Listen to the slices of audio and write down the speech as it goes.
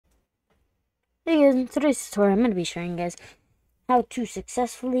guys, in today's tutorial, I'm going to be showing you guys how to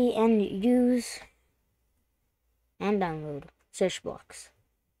successfully and use and download search blocks.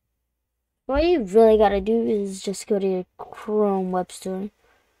 What you really got to do is just go to your Chrome web store.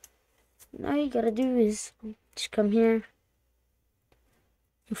 All you got to do is just come here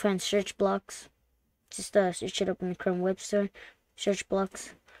and find search blocks. Just search it up in the Chrome web store, search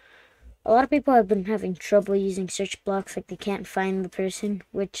blocks. A lot of people have been having trouble using search blocks, like they can't find the person,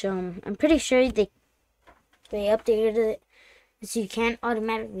 which I'm pretty sure they updated it so you can't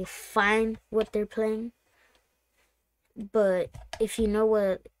automatically find what they're playing. But if you know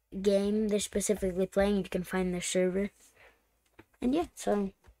what game they're specifically playing, you can find their server. And yeah,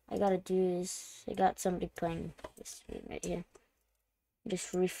 so I gotta do is I got somebody playing this game right here.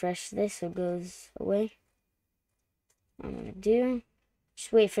 Just refresh this so it goes away. What I'm gonna do,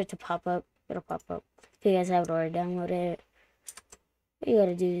 just wait for it to pop up. It'll pop up. If you guys have it already downloaded, what you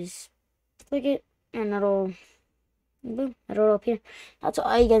gotta do is click it and it'll boom, it'll appear. That's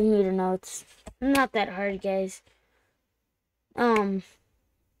all you guys need to know. It's not that hard, guys. I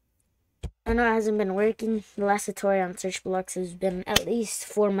know it hasn't been working. The last tutorial on search blocks has been at least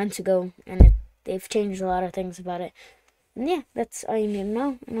 4 months ago, and they've changed a lot of things about it. And yeah, that's all you need to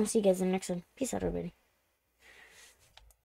know, and I'll see you guys in the next one. Peace out, everybody.